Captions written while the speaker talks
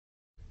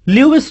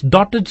Lewis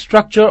dotted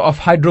structure of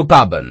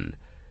hydrocarbon.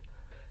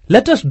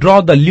 Let us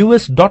draw the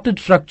Lewis dotted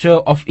structure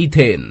of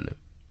ethane.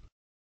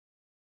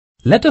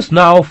 Let us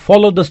now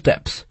follow the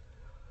steps.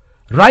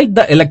 Write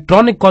the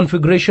electronic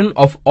configuration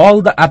of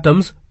all the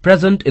atoms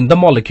present in the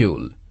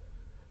molecule.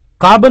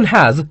 Carbon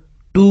has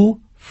 2,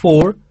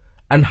 4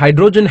 and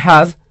hydrogen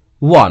has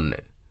 1.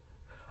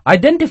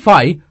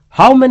 Identify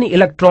how many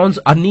electrons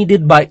are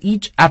needed by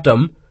each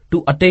atom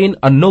to attain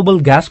a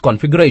noble gas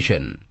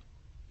configuration.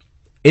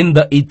 In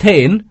the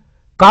ethane,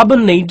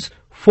 carbon needs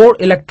 4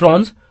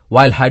 electrons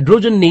while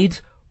hydrogen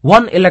needs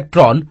 1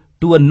 electron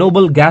to a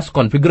noble gas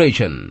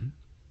configuration.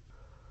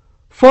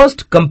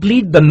 First,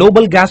 complete the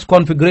noble gas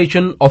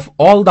configuration of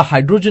all the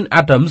hydrogen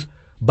atoms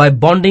by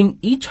bonding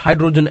each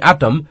hydrogen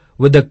atom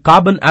with a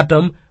carbon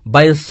atom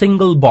by a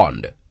single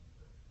bond.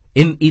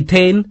 In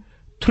ethane,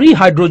 3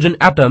 hydrogen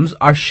atoms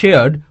are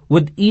shared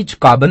with each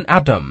carbon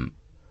atom.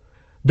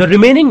 The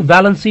remaining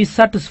valency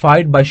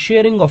satisfied by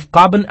sharing of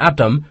carbon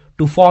atom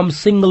to form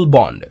single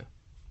bond.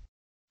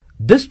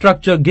 This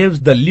structure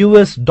gives the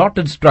Lewis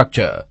dotted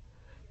structure.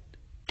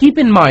 Keep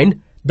in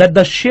mind that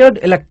the shared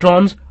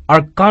electrons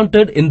are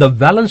counted in the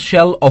valence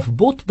shell of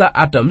both the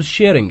atoms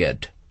sharing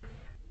it.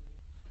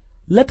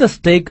 Let us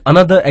take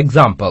another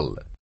example.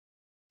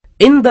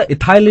 In the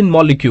ethylene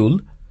molecule,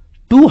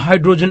 2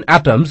 hydrogen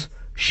atoms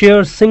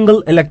share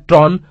single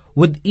electron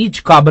with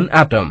each carbon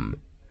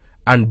atom,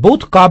 and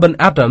both carbon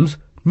atoms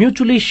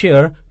mutually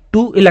share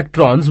 2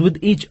 electrons with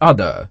each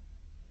other.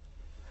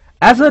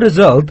 As a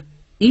result,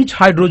 each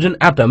hydrogen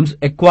atom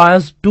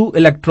acquires 2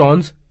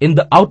 electrons in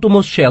the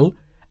outermost shell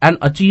and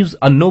achieves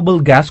a noble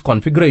gas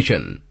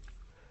configuration.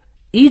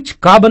 Each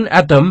carbon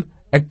atom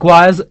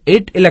acquires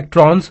 8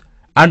 electrons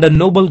and a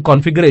noble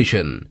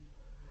configuration.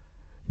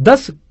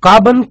 Thus,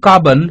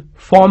 carbon-carbon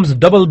forms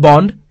double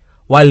bond,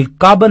 while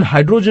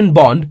carbon-hydrogen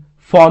bond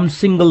forms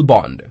single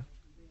bond.